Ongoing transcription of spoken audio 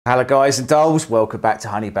Hello guys and dolls, welcome back to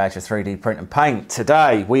Honey Badger 3D Print and Paint.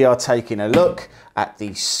 Today we are taking a look at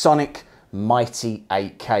the Sonic Mighty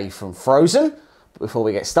 8K from Frozen. But before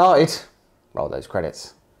we get started, roll those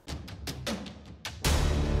credits.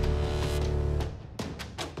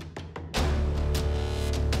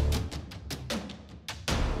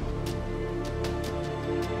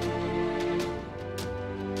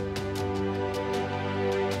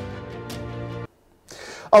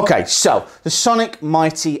 Okay, so the Sonic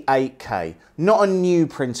Mighty 8K, not a new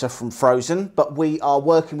printer from Frozen, but we are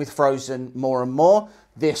working with Frozen more and more.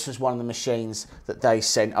 This was one of the machines that they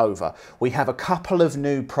sent over. We have a couple of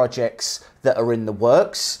new projects that are in the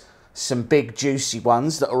works, some big juicy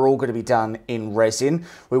ones that are all going to be done in resin.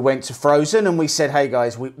 We went to Frozen and we said, hey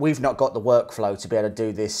guys, we've not got the workflow to be able to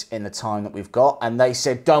do this in the time that we've got. And they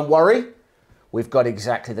said, don't worry. We've got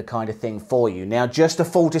exactly the kind of thing for you. Now, just a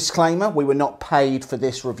full disclaimer, we were not paid for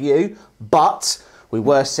this review, but we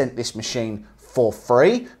were sent this machine for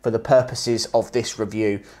free for the purposes of this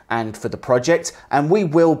review and for the project, and we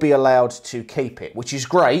will be allowed to keep it, which is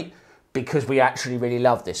great because we actually really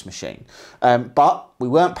love this machine. But we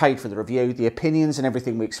weren't paid for the review. The opinions and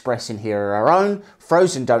everything we express in here are our own.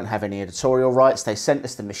 Frozen don't have any editorial rights. They sent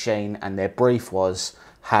us the machine and their brief was,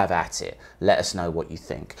 have at it. Let us know what you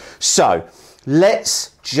think. So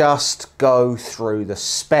let's just go through the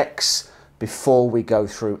specs before we go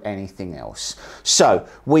through anything else. So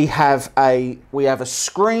we have a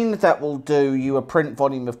screen that will do you a print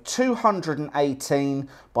volume of 218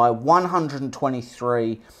 by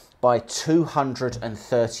 123 by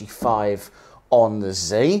 235 on the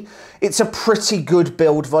Z. It's a pretty good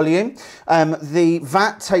build volume. The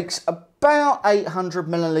vat takes about 800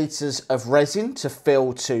 milliliters of resin to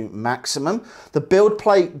fill to maximum. The build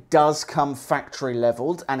plate does come factory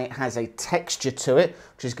leveled and it has a texture to it,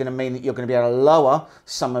 which is going to mean that you're going to be able to lower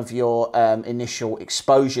some of your initial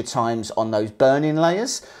exposure times on those burn-in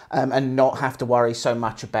layers and not have to worry so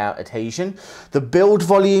much about adhesion. The build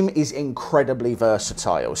volume is incredibly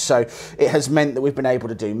versatile. So it has meant that we've been able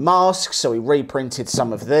to do masks. So we reprinted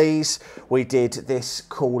some of these. We did this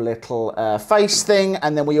cool little face thing,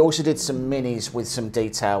 and then we also did some minis with some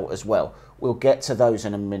detail as well. We'll get to those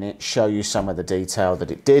in a minute, show you some of the detail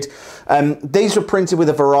that it did. These were printed with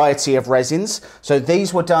a variety of resins. So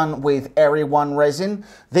these were done with Area 1 resin.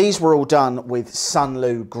 These were all done with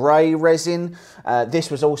Sunlu Grey resin.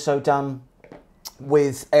 This was also done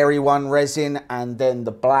with Area 1 resin, and then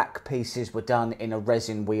the black pieces were done in a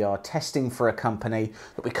resin we are testing for a company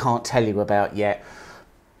that we can't tell you about yet,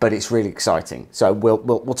 but it's really exciting. So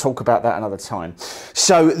we'll talk about that another time.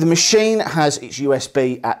 So the machine has its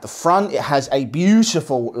USB at the front. It has a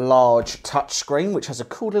beautiful large touch screen, which has a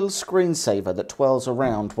cool little screensaver that twirls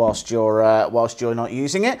around whilst you're not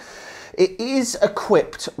using it. It is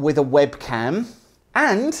equipped with a webcam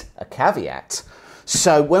and a caveat.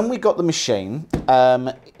 So when we got the machine,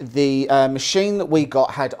 machine that we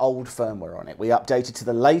got had old firmware on it. We updated to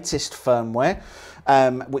the latest firmware,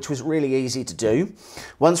 which was really easy to do.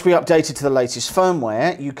 Once we updated to the latest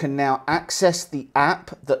firmware, you can now access the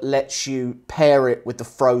app that lets you pair it with the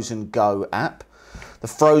Frozen Go app. The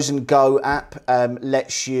Frozen Go app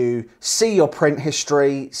lets you see your print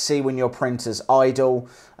history, see when your printer's idle.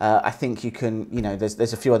 I think you can,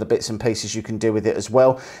 there's a few other bits and pieces you can do with it as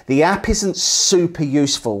well. The app isn't super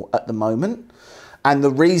useful at the moment. And the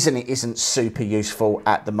reason it isn't super useful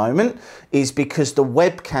at the moment is because the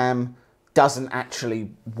webcam doesn't actually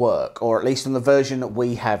work, or at least on the version that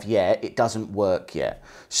we have yet, it doesn't work yet.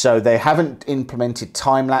 So they haven't implemented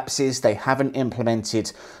time lapses, they haven't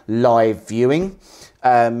implemented live viewing.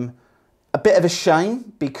 A bit of a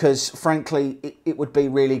shame because frankly, it would be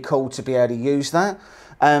really cool to be able to use that.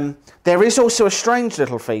 There is also a strange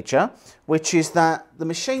little feature, which is that the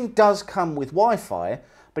machine does come with Wi-Fi,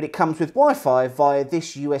 but it comes with Wi-Fi via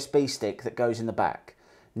this USB stick that goes in the back.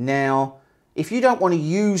 Now, if you don't want to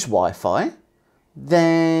use Wi-Fi,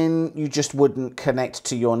 then you just wouldn't connect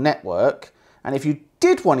to your network. And if you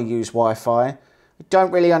did want to use Wi-Fi, I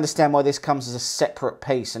don't really understand why this comes as a separate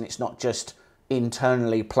piece and it's not just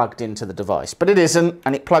internally plugged into the device. But it isn't,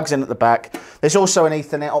 and it plugs in at the back. There's also an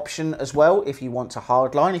Ethernet option as well if you want to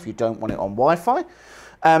hardline, if you don't want it on Wi-Fi.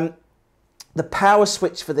 The power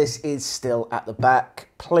switch for this is still at the back.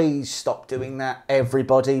 Please stop doing that,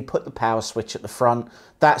 everybody. Put the power switch at the front.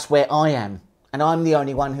 That's where I am, and I'm the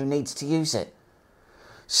only one who needs to use it.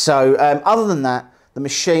 So other than that, the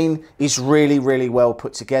machine is really, really well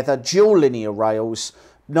put together. Dual linear rails,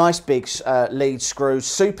 nice big lead screws,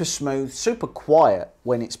 super smooth, super quiet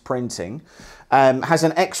when it's printing. Has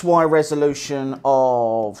an XY resolution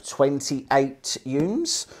of 28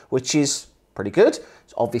 ohms, which is pretty good.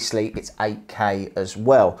 So obviously it's 8K as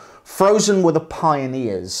well. Phrozen were the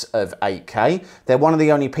pioneers of 8K. They're one of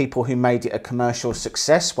the only people who made it a commercial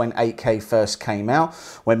success when 8K first came out,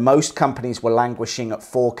 when most companies were languishing at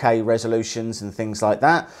 4K resolutions and things like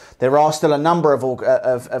that. There are still a number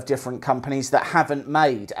of different companies that haven't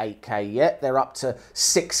made 8K yet. They're up to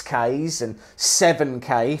 6Ks and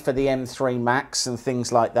 7K for the M3 Max and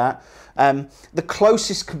things like that. The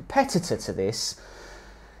closest competitor to this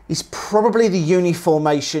is probably the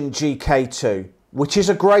Uniformation GK2, which is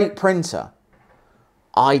a great printer.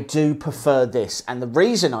 I do prefer this, and the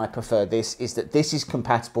reason I prefer this is that this is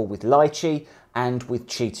compatible with Lychee and with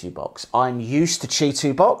Chi2Box. I'm used to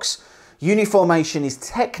Chi2Box. Uniformation is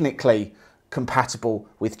technically compatible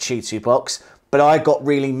with Chi2Box, but I got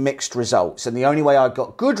really mixed results, and the only way I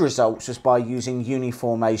got good results was by using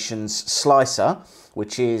Uniformation's Slicer,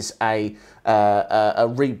 which is a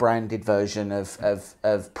rebranded version of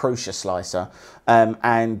Prusa Slicer, and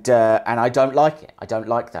I don't like it. I don't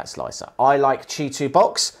like that slicer. I like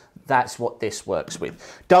Chi2Box. That's what this works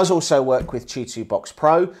with. Does also work with Chi2Box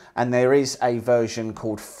Pro, and there is a version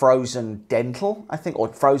called Phrozen Dental, I think, or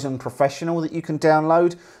Phrozen Professional that you can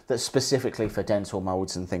download that's specifically for dental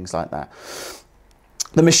molds and things like that.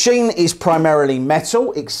 The machine is primarily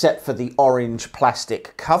metal, except for the orange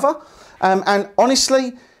plastic cover. And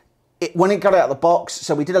honestly, when it got out of the box,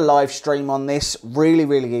 so we did a live stream on this, really,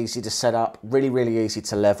 really easy to set up, really, really easy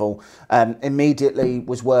to level. Immediately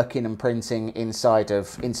was working and printing inside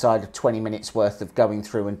of 20 minutes worth of going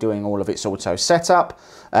through and doing all of its auto setup.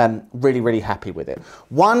 Really, really happy with it.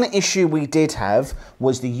 One issue we did have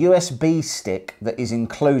was the USB stick that is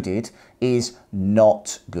included is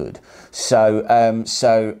not good. So,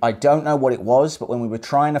 so I don't know what it was, but when we were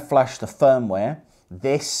trying to flash the firmware,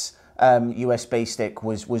 this USB stick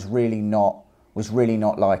was really not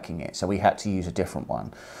liking it, so we had to use a different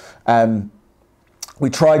one. We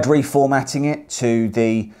tried reformatting it to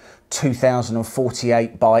the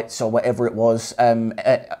 2048 bytes or whatever it was, a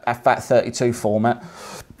FAT32 format,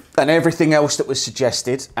 and everything else that was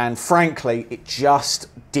suggested, and frankly it just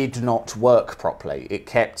did not work properly. It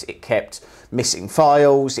kept missing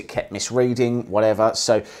files, it kept misreading, whatever.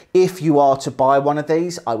 So if you are to buy one of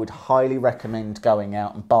these, I would highly recommend going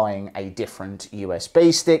out and buying a different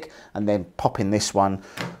USB stick and then popping this one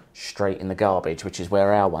straight in the garbage, which is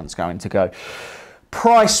where our one's going to go.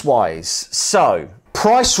 Price wise, so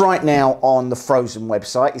price right now on the Phrozen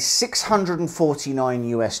website is $649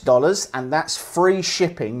 US, and that's free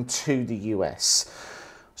shipping to the US.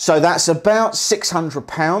 So that's about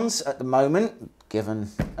 £600 at the moment, given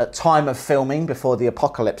at time of filming before the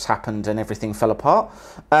apocalypse happened and everything fell apart.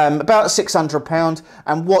 About £600,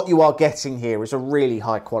 and what you are getting here is a really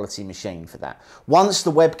high quality machine for that. Once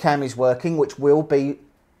the webcam is working, which will be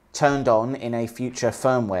turned on in a future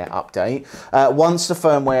firmware update, once the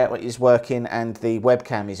firmware is working and the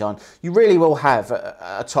webcam is on, you really will have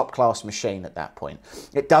a top class machine at that point.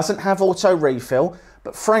 It doesn't have auto refill,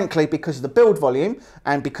 but frankly, because of the build volume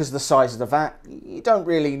and because of the size of the vat, you don't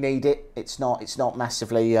really need it. It's not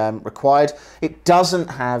massively required. It doesn't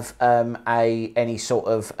have any sort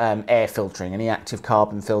of air filtering, any active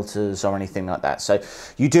carbon filters or anything like that. So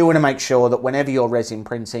you do want to make sure that whenever you're resin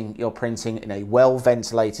printing, you're printing in a well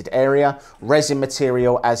ventilated area. Resin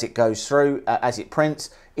material, as it goes through, as it prints,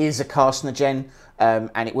 is a carcinogen,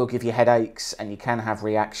 and it will give you headaches and you can have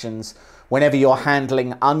reactions. Whenever you're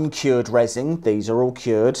handling uncured resin, these are all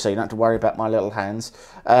cured, so you don't have to worry about my little hands.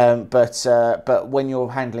 But when you're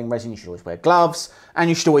handling resin, you should always wear gloves, and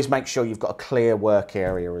you should always make sure you've got a clear work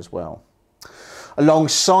area as well.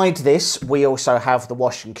 Alongside this, we also have the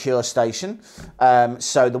wash and cure station.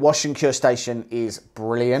 So the wash and cure station is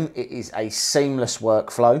brilliant. It is a seamless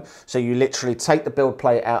workflow. So you literally take the build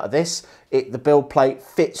plate out of this. The build plate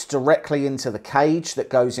fits directly into the cage that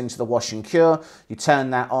goes into the wash and cure. You turn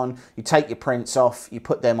that on, you take your prints off, you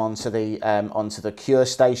put them onto the cure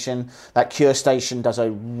station. That cure station does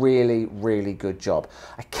a really, really good job.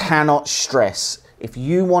 I cannot stress, if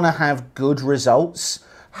you want to have good results,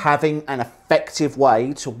 having an effective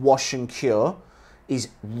way to wash and cure is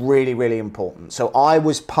really, really important. So I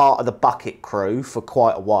was part of the bucket crew for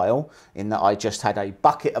quite a while, in that I just had a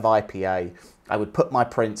bucket of IPA. I would put my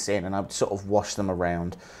prints in and I would sort of wash them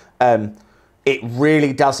around. It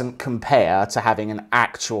really doesn't compare to having an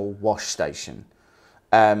actual wash station.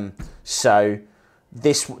 So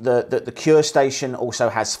the cure station also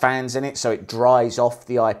has fans in it, so it dries off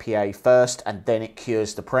the IPA first and then it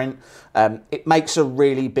cures the print. It makes a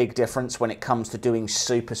really big difference when it comes to doing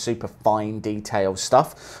super, super fine detail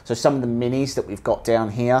stuff. So some of the minis that we've got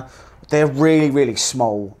down here, They're really, really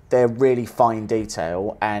small. They're really fine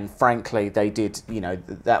detail. And frankly, they did, you know,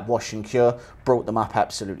 that wash and cure brought them up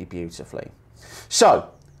absolutely beautifully.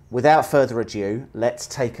 So, without further ado, let's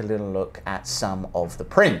take a little look at some of the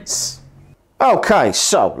prints. Okay,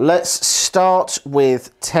 so let's start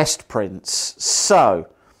with test prints. So,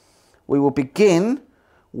 we will begin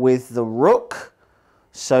with the Rook.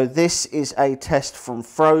 So this is a test from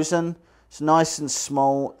Frozen. It's nice and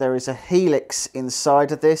small. There is a helix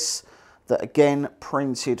inside of this that again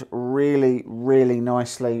printed really, really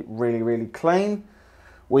nicely, really, really clean.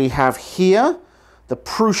 We have here the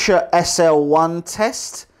Prusa SL1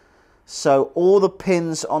 test. So all the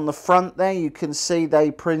pins on the front there, you can see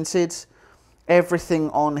they printed. Everything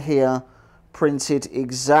on here printed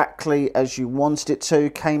exactly as you wanted it to.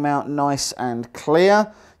 Came out nice and clear.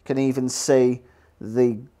 You can even see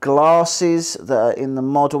the glasses that are in the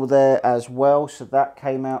model there as well. So that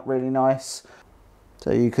came out really nice.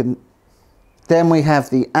 So you can... Then we have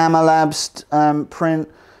the Amalabs print.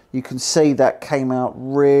 You can see that came out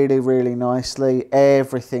really, really nicely.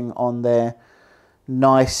 Everything on there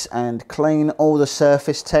nice and clean. All the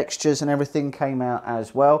surface textures and everything came out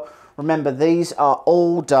as well. Remember, these are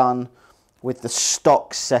all done with the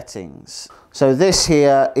stock settings. So this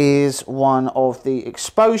here is one of the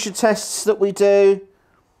exposure tests that we do.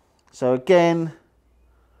 So again,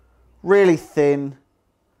 really thin,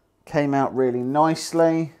 came out really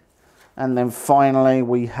nicely. And then finally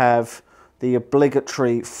we have the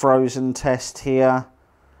obligatory Frozen test here.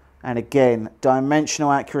 And again,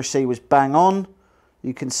 dimensional accuracy was bang on.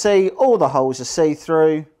 You can see all the holes are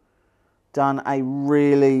see-through. Done a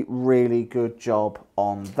really, really good job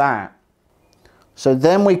on that. So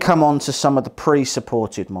then we come on to some of the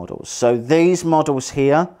pre-supported models. So these models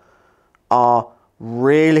here are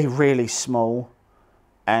really, really small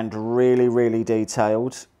and really, really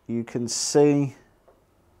detailed. You can see,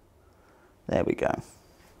 there we go.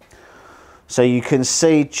 So you can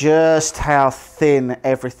see just how thin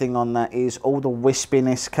everything on that is. All the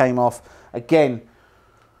wispiness came off. Again,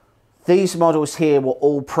 these models here were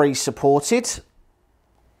all pre-supported.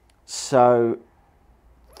 So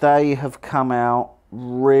they have come out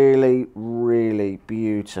really, really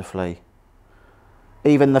beautifully.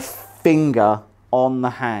 Even the finger on the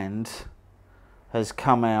hand has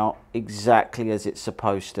come out exactly as it's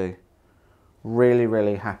supposed to. Really,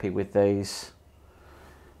 really happy with these.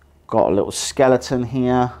 Got a little skeleton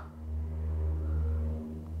here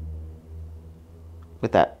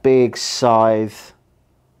with that big scythe.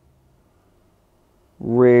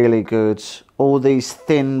 Really good. All these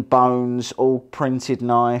thin bones all printed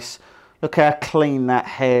nice. Look how clean that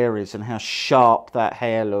hair is and how sharp that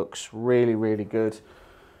hair looks. Really, really good.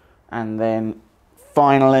 And then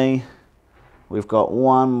finally we've got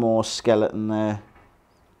one more skeleton there.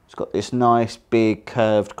 It's got this nice big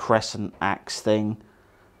curved crescent axe thing.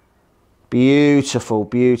 Beautiful,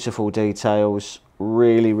 beautiful details.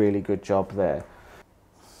 Really, really good job there.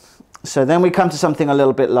 So then we come to something a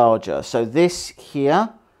little bit larger. So this here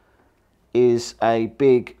is a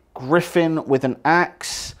big griffin with an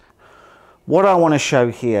axe. What I want to show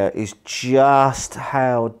here is just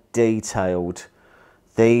how detailed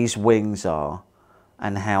these wings are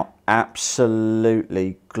and how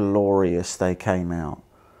absolutely glorious they came out.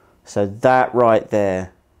 So that right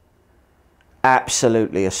there,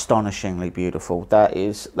 absolutely astonishingly beautiful. That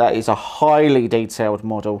is a highly detailed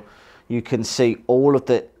model. You can see all of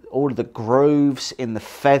the grooves in the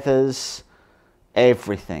feathers,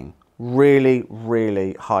 everything. Really,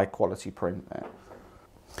 really high quality print there.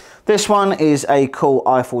 This one is a cool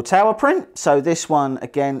Eiffel Tower print. So this one,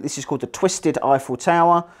 again, this is called the Twisted Eiffel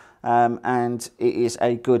Tower, and it is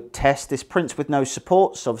a good test. This prints with no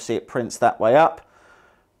supports. Obviously it prints that way up,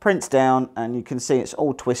 prints down, and you can see it's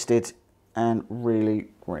all twisted and really,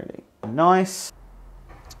 really nice.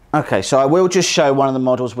 Okay, so I will just show one of the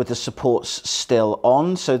models with the supports still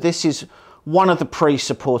on. So this is one of the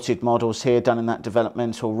pre-supported models here done in that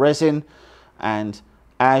developmental resin. And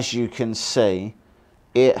as you can see,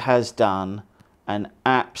 it has done an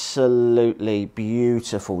absolutely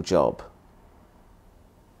beautiful job.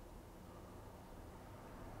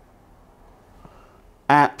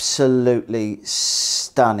 Absolutely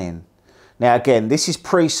stunning. Now again, this is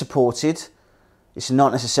pre-supported. It's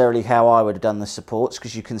not necessarily how I would have done the supports,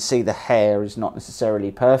 because you can see the hair is not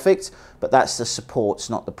necessarily perfect, but that's the supports,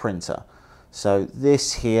 not the printer. So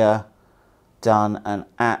this here, done an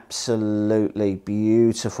absolutely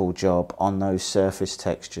beautiful job on those surface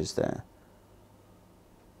textures there.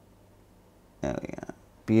 There we go,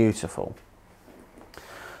 beautiful.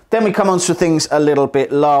 Then we come on to things a little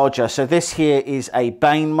bit larger. So this here is a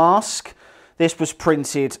Bane mask. This was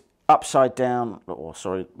printed upside down, or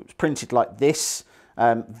sorry, it was printed like this.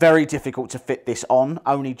 Very difficult to fit this on,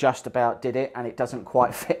 only just about did it, and it doesn't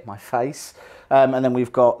quite fit my face. And then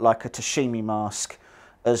we've got like a Toshimi mask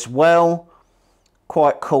as well.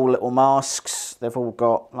 Quite cool little masks. They've all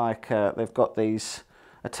got like, they've got these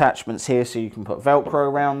attachments here so you can put Velcro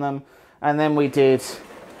around them. And then we did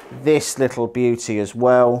this little beauty as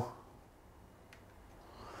well.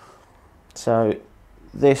 So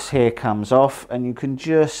this here comes off and you can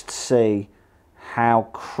just see how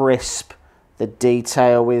crisp the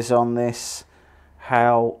detail is on this,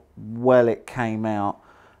 how well it came out,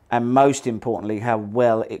 and most importantly how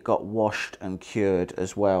well it got washed and cured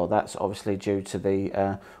as well. That's obviously due to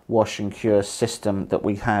the wash and cure system that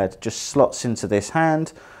we had. Just slots into this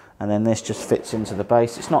hand and then this just fits into the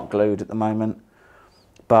base. It's not glued at the moment,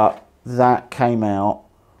 but that came out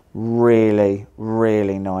really,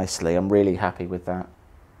 really nicely. I'm really happy with that.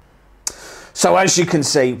 So as you can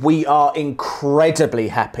see, we are incredibly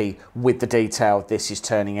happy with the detail this is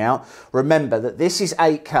turning out. Remember that this is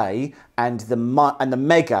 8K and the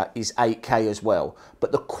Mega is 8K as well.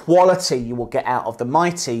 But the quality you will get out of the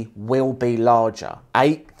Mighty will be larger.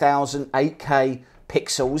 8K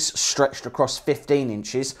pixels stretched across 15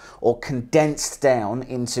 inches or condensed down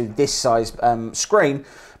into this size screen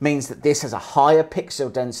means that this has a higher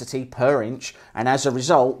pixel density per inch, and as a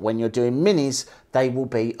result, when you're doing minis, they will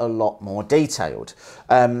be a lot more detailed,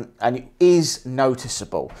 and it is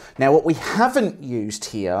noticeable. Now, what we haven't used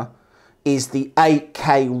here is the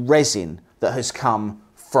 8K resin that has come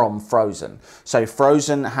from Phrozen. So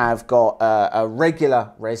Phrozen have got a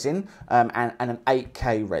regular resin and an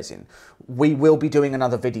 8K resin. We will be doing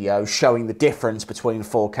another video showing the difference between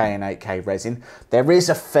 4K and 8K resin. There is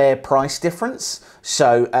a fair price difference.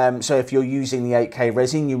 So, so if you're using the 8K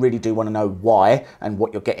resin, you really do want to know why and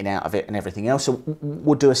what you're getting out of it and everything else. So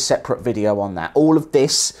we'll do a separate video on that. All of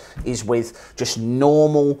this is with just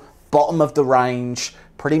normal, bottom of the range,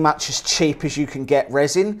 pretty much as cheap as you can get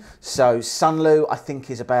resin. So Sunlu, I think,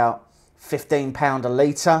 is about £15 a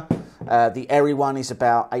litre. The Eri one is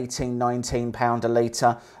about £18–19 a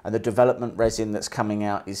litre, and the development resin that's coming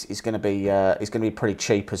out is going to be pretty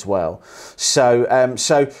cheap as well. So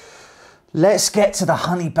so let's get to the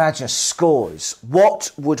Honey Badger scores.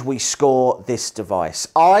 What would we score this device?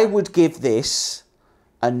 I would give this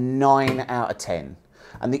a 9 out of 10,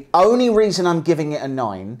 and the only reason I'm giving it a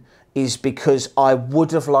 9 is because I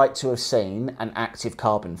would have liked to have seen an active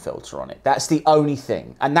carbon filter on it. That's the only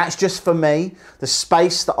thing. And that's just for me. The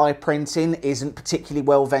space that I print in isn't particularly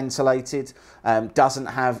well ventilated, doesn't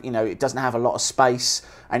have, you know, it doesn't have a lot of space,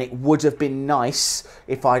 and it would have been nice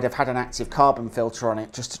if I'd have had an active carbon filter on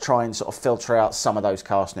it just to try and sort of filter out some of those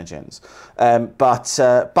carcinogens.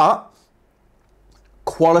 But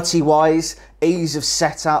quality-wise, ease of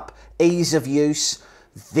setup, ease of use,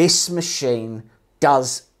 this machine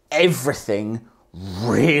does everything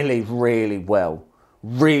really, really well.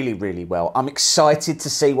 Really, really well. I'm excited to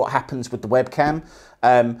see what happens with the webcam.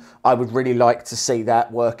 I would really like to see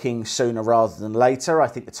that working sooner rather than later. I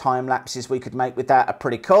think the time lapses we could make with that are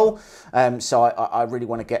pretty cool. So I really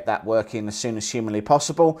want to get that working as soon as humanly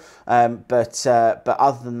possible. But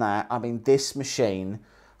other than that, I mean, this machine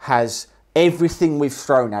has everything we've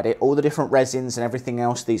thrown at it, all the different resins and everything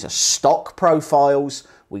else. These are stock profiles.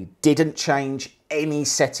 We didn't change any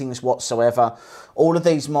settings whatsoever. All of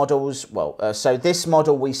these models, well, so this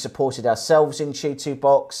model we supported ourselves in Tutu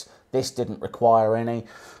Box. This didn't require any.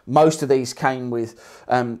 Most of these came with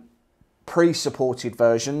pre-supported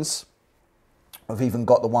versions. I've even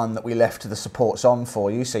got the one that we left the supports on for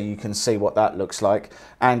you, so you can see what that looks like.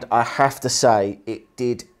 And I have to say, it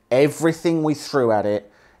did everything we threw at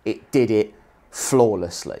it. It did it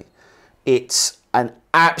flawlessly. It's an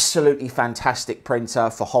absolutely fantastic printer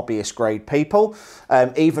for hobbyist grade people.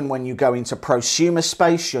 Even when you go into prosumer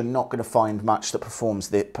space, you're not going to find much that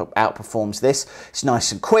outperforms this. It's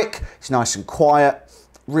nice and quick, it's nice and quiet,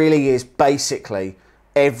 really is basically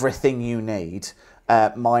everything you need,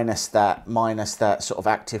 minus that sort of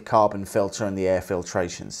active carbon filter and the air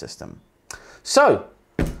filtration system. So,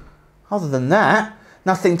 other than that,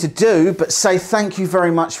 nothing to do but say thank you very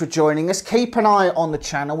much for joining us. Keep an eye on the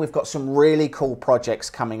channel. We've got some really cool projects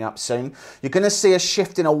coming up soon. You're going to see us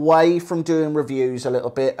shifting away from doing reviews a little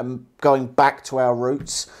bit and going back to our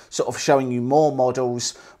roots, sort of showing you more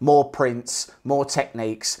models, more prints, more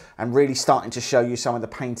techniques, and really starting to show you some of the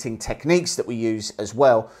painting techniques that we use as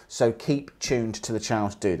well. So keep tuned to the channel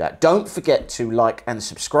to do that. Don't forget to like and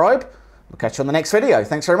subscribe. We'll catch you on the next video.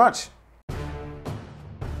 Thanks very much.